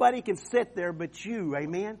 nobody can sit there but you,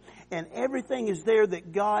 amen? And everything is there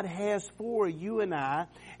that God has for you and I,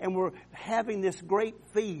 and we're having this great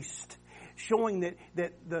feast, showing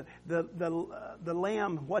that the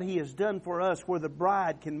Lamb, what He has done for us, where the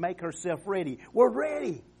bride can make herself ready. We're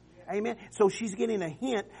ready. Amen. So she's getting a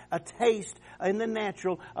hint, a taste in the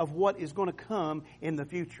natural of what is going to come in the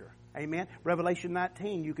future. Amen. Revelation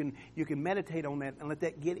 19, you can meditate on that and let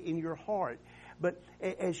that get in your heart. But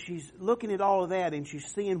as she's looking at all of that and she's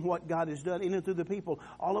seeing what God has done in and through the people,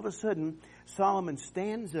 all of a sudden Solomon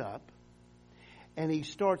stands up and he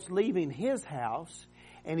starts leaving his house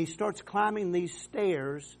and he starts climbing these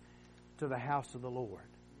stairs to the house of the Lord.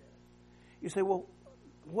 You say, well,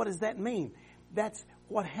 what does that mean? That's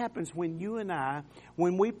what happens when you and I,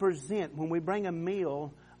 when we bring a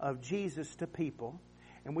meal of Jesus to people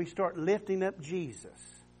and we start lifting up Jesus,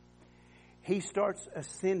 He starts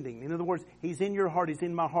ascending. In other words, He's in your heart, He's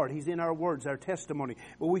in my heart, He's in our words, our testimony.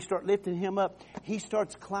 When we start lifting Him up, He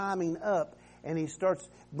starts climbing up and He starts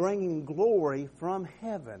bringing glory from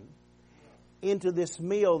heaven into this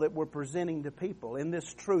meal that we're presenting to people, in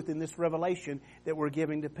this truth, in this revelation that we're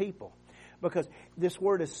giving to people. Because this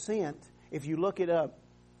word ascent, if you look it up,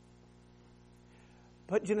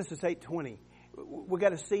 put Genesis 8:20. We've got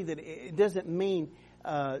to see that it doesn't mean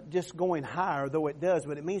just going higher, though it does,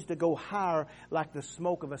 but it means to go higher like the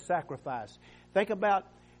smoke of a sacrifice. Think about,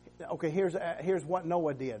 okay, here's what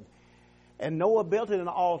Noah did. And Noah built an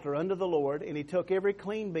altar unto the Lord, and he took every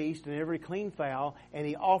clean beast and every clean fowl, and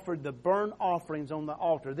he offered the burnt offerings on the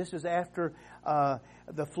altar. This is after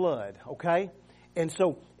the flood, okay? And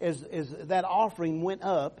so as that offering went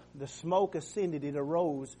up, the smoke ascended, it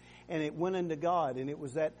arose, and it went unto God, and it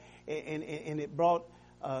was that, and it brought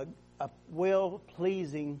a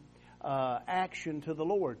well-pleasing action to the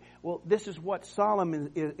Lord. Well, this is what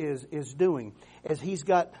Solomon is doing. As he's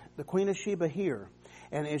got the Queen of Sheba here,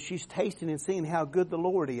 and as she's tasting and seeing how good the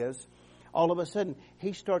Lord is, all of a sudden,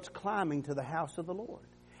 he starts climbing to the house of the Lord.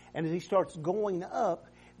 And as he starts going up,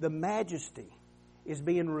 the majesty is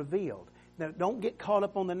being revealed. Now, don't get caught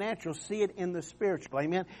up on the natural. See it in the spiritual.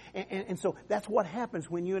 Amen? And so that's what happens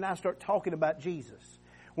when you and I start talking about Jesus.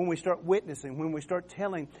 When we start witnessing, when we start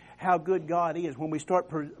telling how good God is, when we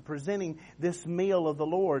start presenting this meal of the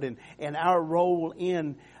Lord and our role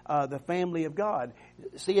in the family of God.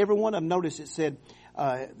 See, every one of them, notice it said,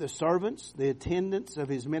 the servants, the attendants of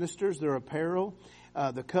His ministers, their apparel,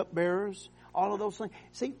 the cupbearers, all of those things.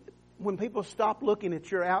 See, when people stop looking at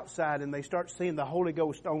your outside and they start seeing the Holy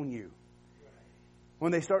Ghost on you,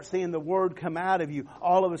 when they start seeing the Word come out of you,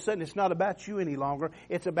 all of a sudden it's not about you any longer.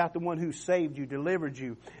 It's about the one who saved you, delivered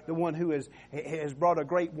you, the one who has brought a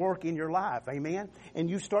great work in your life. Amen? And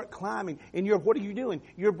you start climbing. And what are you doing?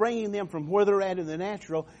 You're bringing them from where they're at in the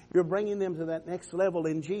natural. You're bringing them to that next level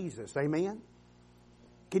in Jesus. Amen?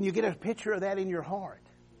 Can you get a picture of that in your heart?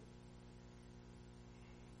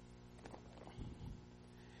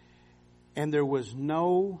 And there was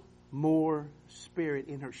no more spirit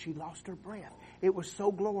in her. She lost her breath. It was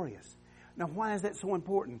so glorious. Now, why is that so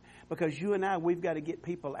important? Because you and I, we've got to get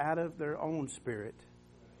people out of their own spirit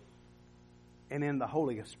and in the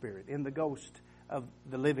Holy Spirit, in the ghost of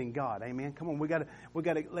the living God. Amen. Come on, we got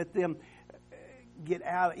to let them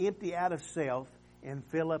empty out of self and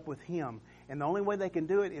fill up with Him. And the only way they can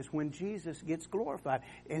do it is when Jesus gets glorified.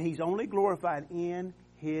 And He's only glorified in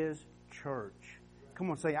His church.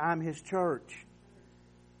 Come on, say, I'm His church.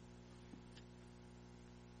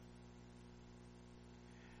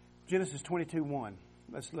 Genesis 22:1.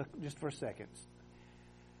 Let's look just for a second.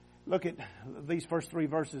 Look at these first 3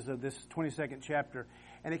 verses of this 22nd chapter.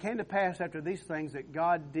 And it came to pass after these things that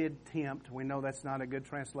God did tempt. We know that's not a good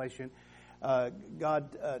translation.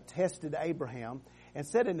 God tested Abraham and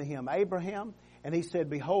said unto him, Abraham, and he said,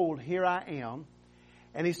 Behold, here I am.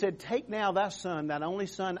 And he said, Take now thy son, thine only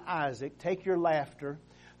son Isaac, take your laughter,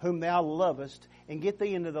 whom thou lovest, and get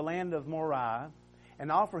thee into the land of Moriah,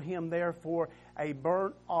 and offer him therefore a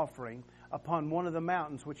burnt offering upon one of the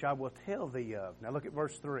mountains which I will tell thee of. Now look at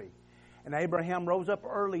verse 3. And Abraham rose up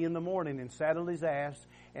early in the morning and saddled his ass,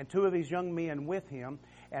 and 2 of his young men with him,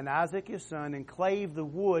 and Isaac his son, and clave the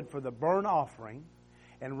wood for the burnt offering,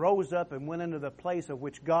 and rose up and went into the place of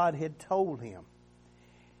which God had told him.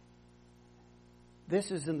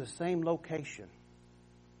 This is in the same location.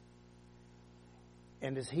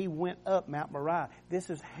 And as he went up Mount Moriah, this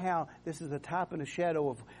is a type and a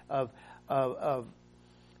shadow of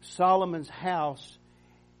Solomon's house.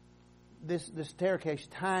 This staircase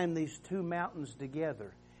tying these 2 mountains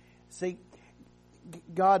together. See,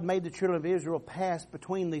 God made the children of Israel pass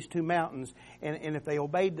between these 2 mountains, and if they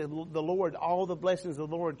obeyed the Lord, all the blessings of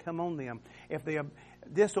the Lord come on them. If they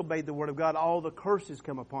disobeyed the Word of God, all the curses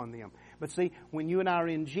come upon them. But see, when you and I are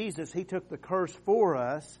in Jesus, He took the curse for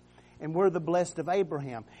us, and we're the blessed of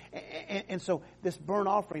Abraham. And so this burnt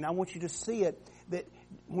offering, I want you to see it, that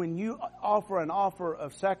when you offer an offer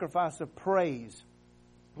of sacrifice of praise,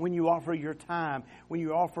 when you offer your time, when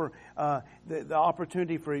you offer the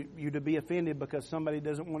opportunity for you to be offended because somebody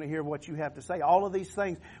doesn't want to hear what you have to say, all of these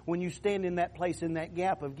things, when you stand in that place, in that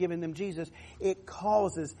gap of giving them Jesus, it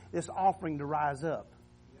causes this offering to rise up.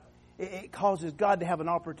 It causes God to have an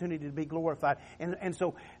opportunity to be glorified. And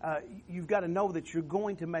so you've got to know that you're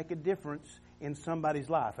going to make a difference in somebody's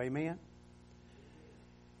life. Amen?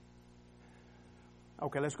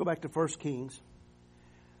 Okay, let's go back to 1 Kings.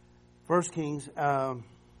 1 Kings,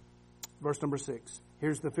 verse number 6.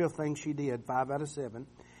 Here's the 5th thing she did, 5 out of 7.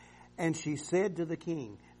 And she said to the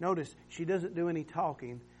king, notice, she doesn't do any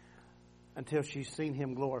talking until she's seen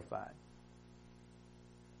him glorified.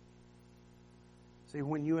 See,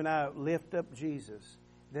 when you and I lift up Jesus,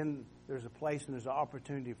 then there's a place and there's an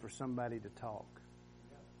opportunity for somebody to talk.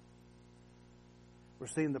 We're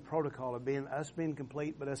seeing the protocol of us being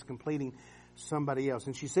complete, but us completing somebody else.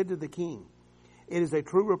 And she said to the king, It is a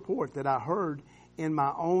true report that I heard in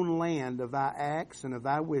my own land of thy acts and of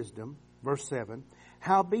thy wisdom. Verse 7.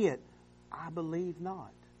 Howbeit, I believe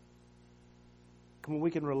not. Come on,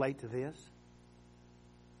 we can relate to this.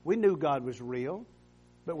 We knew God was real,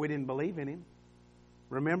 but we didn't believe in Him.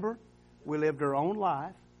 Remember? We lived our own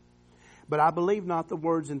life. But I believed not the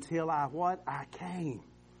words until I came.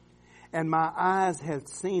 And my eyes had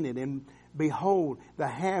seen it, and behold, the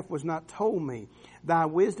half was not told me. Thy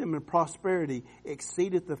wisdom and prosperity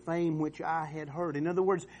exceedeth the fame which I had heard. In other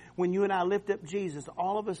words, when you and I lift up Jesus,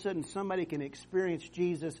 all of a sudden somebody can experience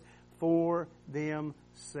Jesus for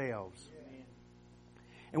themselves. Amen.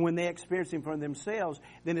 And when they experience Him for themselves,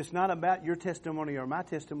 then it's not about your testimony or my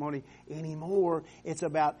testimony anymore. It's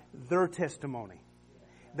about their testimony.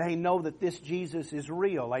 They know that this Jesus is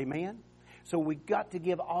real. Amen? So we've got to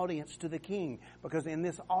give audience to the King, because in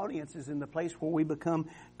this audience is in the place where we become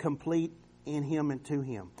complete in Him and to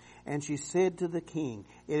Him. And she said to the king,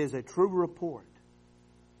 It is a true report.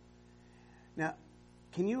 Now,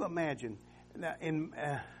 can you imagine, now in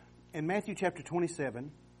Matthew chapter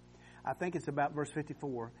 27, I think it's about verse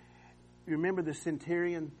 54, you remember the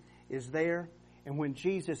centurion is there, and when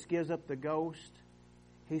Jesus gives up the ghost,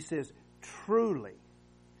 he says, truly,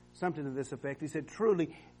 something to this effect, he said,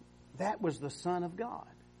 truly, that was the Son of God.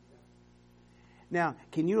 Now,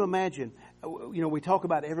 can you imagine, we talk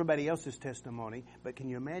about everybody else's testimony, but can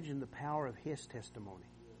you imagine the power of his testimony?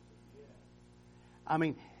 I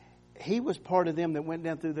mean, he was part of them that went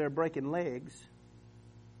down through there breaking legs,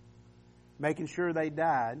 making sure they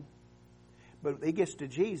died. But he gets to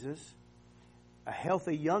Jesus, a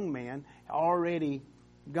healthy young man, already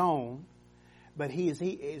gone. But as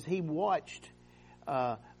he watched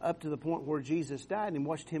up to the point where Jesus died and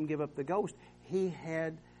watched him give up the ghost, he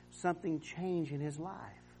had something change in his life.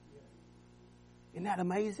 Isn't that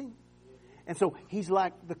amazing? And so he's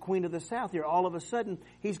like the Queen of the South here. All of a sudden,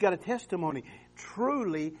 he's got a testimony.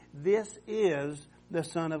 Truly, this is the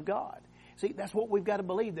Son of God. See, that's what we've got to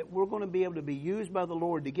believe, that we're going to be able to be used by the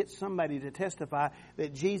Lord to get somebody to testify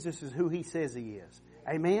that Jesus is who He says He is.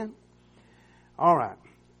 Amen? All right.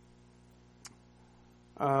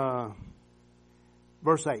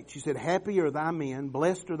 Verse 8, she said, happy are thy men,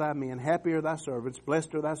 blessed are thy men, happy are thy servants,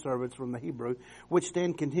 blessed are thy servants from the Hebrew, which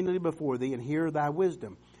stand continually before thee and hear thy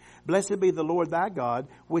wisdom. Blessed be the Lord thy God,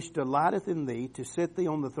 which delighteth in thee to set thee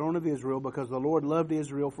on the throne of Israel, because the Lord loved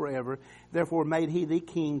Israel forever. Therefore made He thee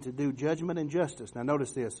king to do judgment and justice. Now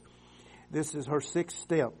notice this. This is her sixth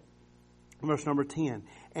step. Verse number 10.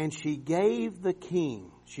 And she gave the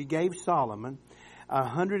king, she gave Solomon,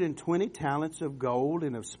 120 talents of gold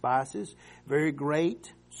and of spices, very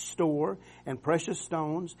great store and precious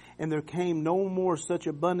stones, and there came no more such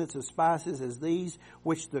abundance of spices as these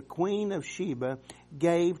which the queen of Sheba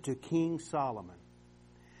gave to King Solomon.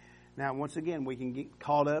 Now, once again, we can get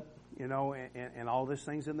caught up, and all these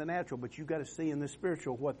things in the natural, but you've got to see in the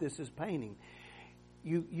spiritual what this is painting.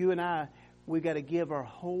 You and I, we've got to give our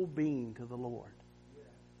whole being to the Lord.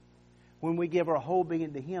 When we give our whole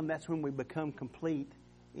being to Him, that's when we become complete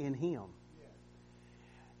in Him.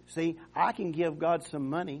 See, I can give God some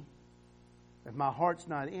money. If my heart's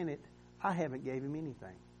not in it, I haven't gave Him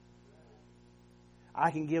anything.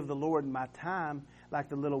 I can give the Lord my time like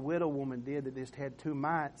the little widow woman did that just had 2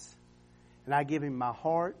 mites. And I give Him my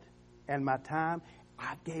heart and my time.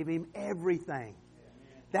 I gave Him everything.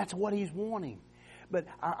 That's what He's wanting. But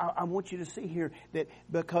I want you to see here that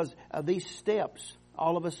because of these steps,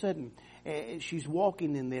 all of a sudden, she's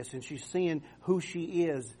walking in this and she's seeing who she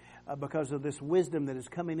is because of this wisdom that is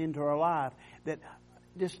coming into her life, that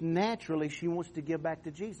just naturally she wants to give back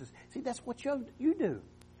to Jesus. See, that's what you do.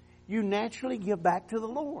 You naturally give back to the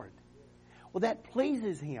Lord. Well, that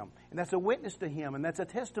pleases Him, and that's a witness to Him, and that's a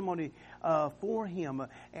testimony for Him.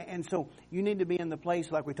 And so you need to be in the place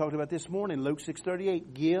like we talked about this morning, Luke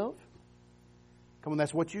 6:38, give. Come on,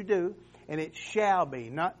 that's what you do. And it shall be,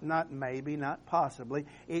 not maybe, not possibly,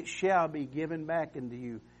 it shall be given back unto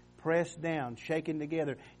you, pressed down, shaken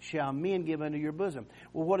together, shall men give unto your bosom.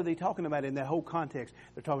 Well, what are they talking about in that whole context?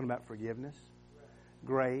 They're talking about forgiveness,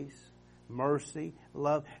 grace, mercy,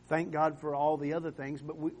 love. Thank God for all the other things,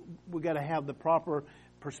 but we got to have the proper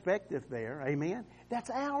perspective there. Amen?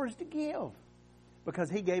 That's ours to give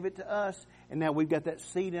because He gave it to us, and now we've got that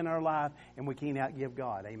seed in our life, and we can't outgive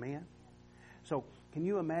God. Amen? So can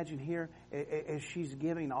you imagine here as she's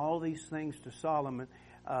giving all these things to Solomon,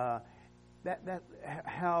 how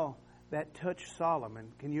that touched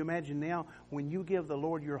Solomon? Can you imagine now when you give the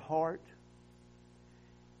Lord your heart,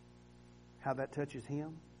 how that touches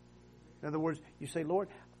Him? In other words, you say, Lord,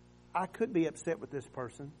 I could be upset with this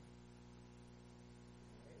person,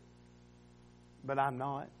 but I'm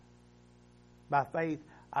not. By faith,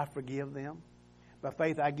 I forgive them. By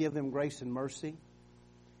faith, I give them grace and mercy.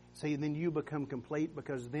 See, then you become complete,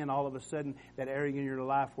 because then all of a sudden that area in your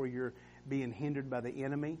life where you're being hindered by the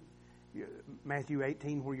enemy, Matthew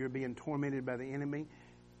 18, where you're being tormented by the enemy,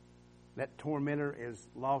 that tormentor has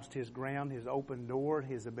lost his ground, his open door,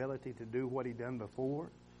 his ability to do what he done before.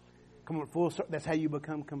 Come on, full circle. That's how you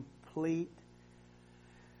become complete.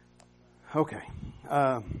 Okay.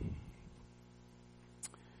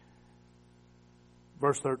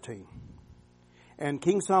 Verse 13. And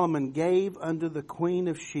King Solomon gave unto the queen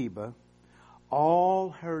of Sheba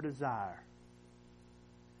all her desire.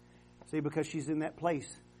 See, because she's in that place,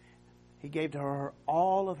 he gave to her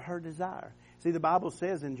all of her desire. See, the Bible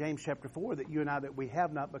says in James chapter 4 that you and I, that we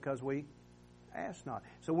have not because we ask not.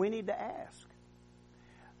 So we need to ask.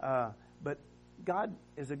 But God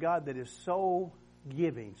is a God that is so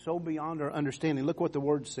giving, so beyond our understanding. Look what the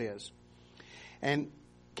Word says. And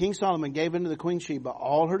King Solomon gave unto the queen Sheba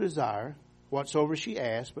all her desire, whatsoever she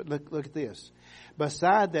asked. But look at this.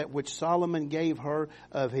 Beside that which Solomon gave her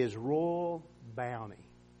of his royal bounty.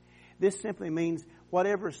 This simply means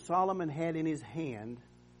whatever Solomon had in his hand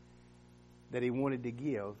that he wanted to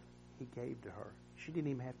give, he gave to her. She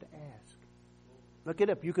didn't even have to ask. Look it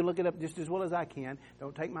up. You can look it up just as well as I can.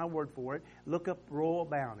 Don't take my word for it. Look up royal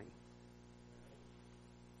bounty.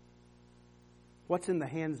 What's in the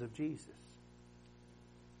hands of Jesus?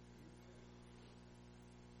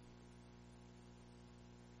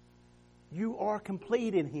 You are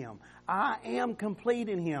complete in Him. I am complete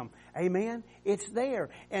in Him. Amen? It's there.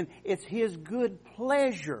 And it's His good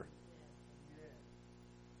pleasure.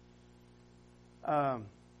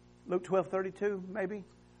 Luke 12:32, maybe.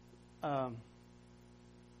 Out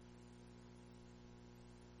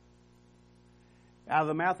of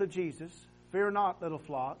the mouth of Jesus, fear not, little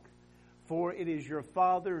flock, for it is your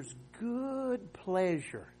Father's good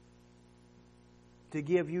pleasure to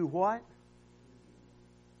give you what?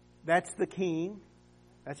 That's the King.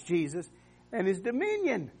 That's Jesus. And His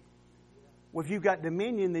dominion. Well, if you've got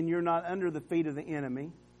dominion, then you're not under the feet of the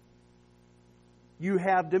enemy. You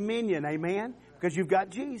have dominion, amen? Because you've got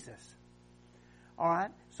Jesus. All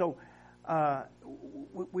right? So,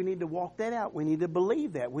 we need to walk that out. We need to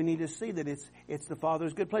believe that. We need to see that it's the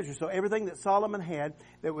Father's good pleasure. So everything that Solomon had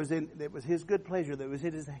that was his good pleasure, that was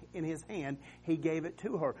in his hand, he gave it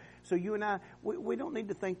to her. So you and I, we don't need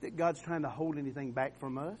to think that God's trying to hold anything back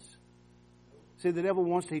from us. See, the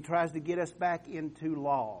devil he tries to get us back into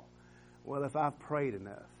law. Well, if I've prayed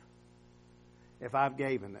enough, if I've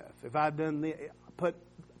gave enough, if I've done this, put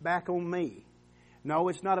back on me. No,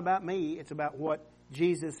 it's not about me. It's about what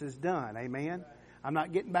Jesus has done. Amen? I'm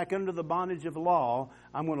not getting back under the bondage of law.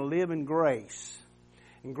 I'm going to live in grace.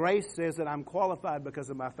 And grace says that I'm qualified because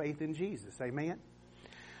of my faith in Jesus. Amen?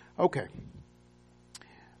 Okay.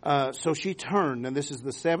 So she turned, and this is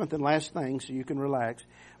the seventh and last thing, so you can relax.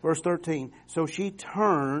 Verse 13. So she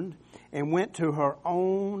turned and went to her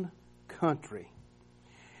own country.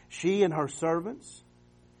 She and her servants.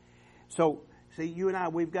 So, see, you and I,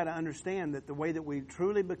 we've got to understand that the way that we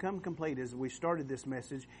truly become complete, as we started this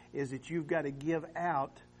message, is that you've got to give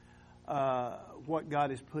out what God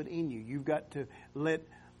has put in you. You've got to let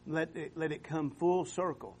it come full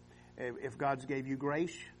circle. If God's gave you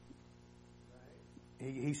grace,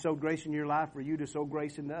 He sowed grace in your life for you to sow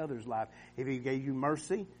grace into others' life. If He gave you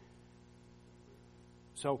mercy,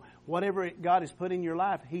 so whatever God has put in your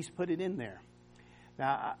life, He's put it in there.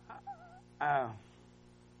 Now,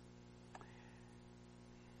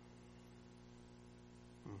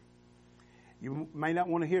 you may not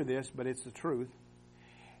want to hear this, but it's the truth.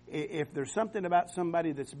 If there's something about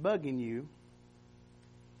somebody that's bugging you,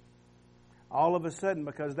 all of a sudden,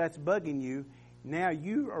 because that's bugging you, now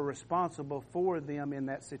you are responsible for them in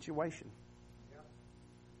that situation. Yep.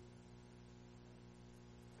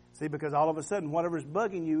 See, because all of a sudden, whatever's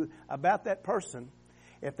bugging you about that person,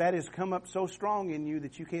 if that has come up so strong in you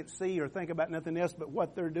that you can't see or think about nothing else but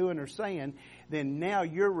what they're doing or saying, then now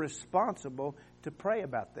you're responsible to pray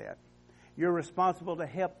about that. You're responsible to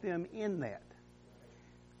help them in that.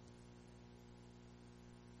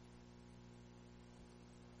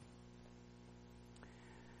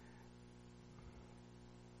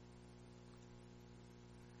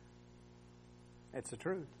 It's the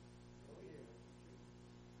truth.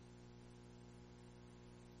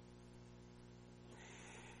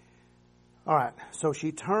 All right, so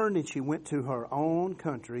she turned and she went to her own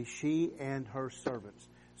country, she and her servants.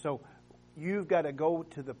 So you've got to go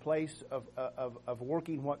to the place of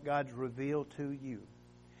working what God's revealed to you.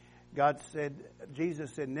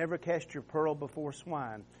 Jesus said, never cast your pearl before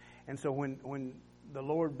swine. And so when the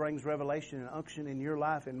Lord brings revelation and unction in your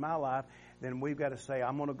life, in my life, then we've got to say,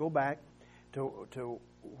 I'm going to go back to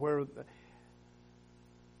where...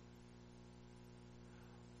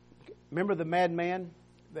 Remember the madman?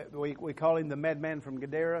 That we call him the madman from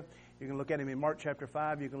Gadara. You can look at him in Mark chapter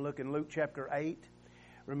 5. You can look in Luke chapter 8.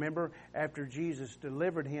 Remember, after Jesus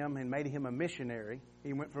delivered him and made him a missionary,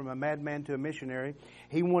 he went from a madman to a missionary.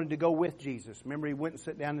 He wanted to go with Jesus. Remember, he went and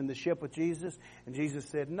sat down in the ship with Jesus, and Jesus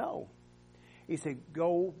said, no. He said,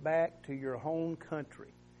 go back to your home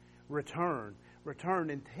country. Return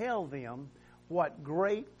and tell them what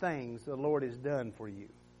great things the Lord has done for you.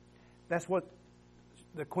 That's what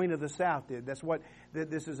the Queen of the South did. That's what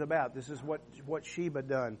this is about. This is what Sheba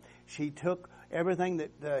done. She took everything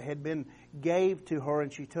that had been gave to her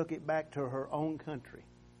and she took it back to her own country.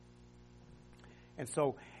 And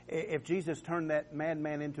so if Jesus turned that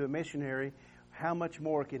madman into a missionary, how much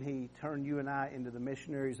more can He turn you and I into the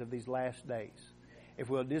missionaries of these last days? If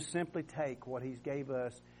we'll just simply take what He's gave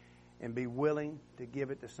us and be willing to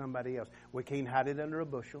give it to somebody else. We can't hide it under a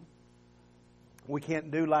bushel. We can't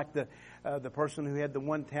do like the person who had the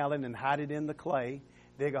one talent and hide it in the clay.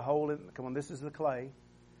 Dig a hole in. Come on, this is the clay.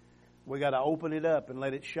 We got to open it up and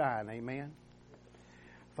let it shine. Amen.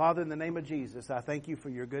 Father, in the name of Jesus, I thank You for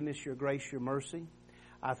Your goodness, Your grace, Your mercy.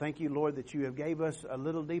 I thank You, Lord, that You have gave us a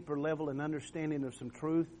little deeper level and understanding of some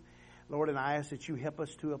truth, Lord, and I ask that You help us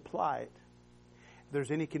to apply it. If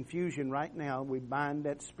there's any confusion right now, we bind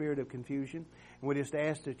that spirit of confusion, and we just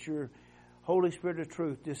ask that Your Holy Spirit of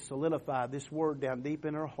truth, just solidify this word down deep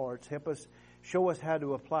in our hearts. Help us, show us how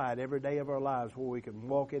to apply it every day of our lives where we can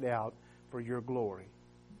walk it out for Your glory.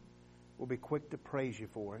 We'll be quick to praise You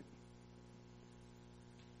for it.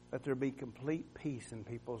 Let there be complete peace in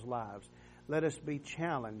people's lives. Let us be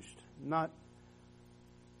challenged, not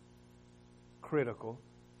critical.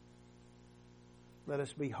 Let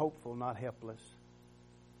us be hopeful, not helpless.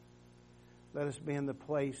 Let us be in the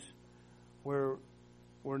place where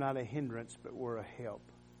we're not a hindrance, but we're a help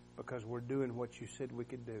because we're doing what You said we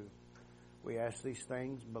could do. We ask these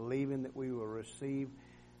things, believing that we will receive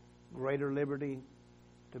greater liberty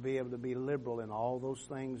to be able to be liberal in all those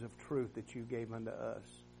things of truth that you gave unto us.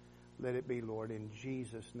 Let it be, Lord, in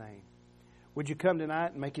Jesus' name. Would you come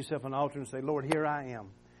tonight and make yourself an altar and say, Lord, here I am.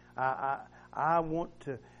 I want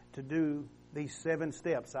to do these 7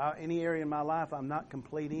 steps. Any area in my life I'm not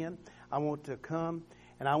complete in, I want to come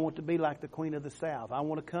and I want to be like the Queen of the South. I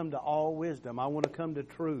want to come to all wisdom. I want to come to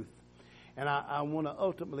truth. And I want to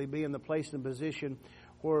ultimately be in the place and position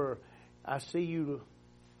where I see you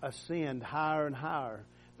ascend higher and higher.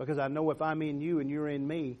 Because I know if I'm in you and you're in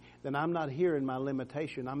me, then I'm not here in my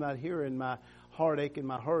limitation. I'm not here in my heartache and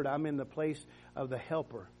my hurt. I'm in the place of the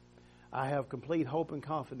helper. I have complete hope and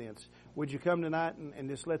confidence. Would you come tonight and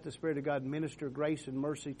just let the Spirit of God minister grace and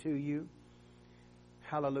mercy to you?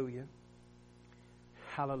 Hallelujah.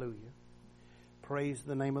 Hallelujah. Praise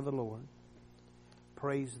the name of the Lord.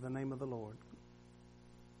 Praise the name of the Lord.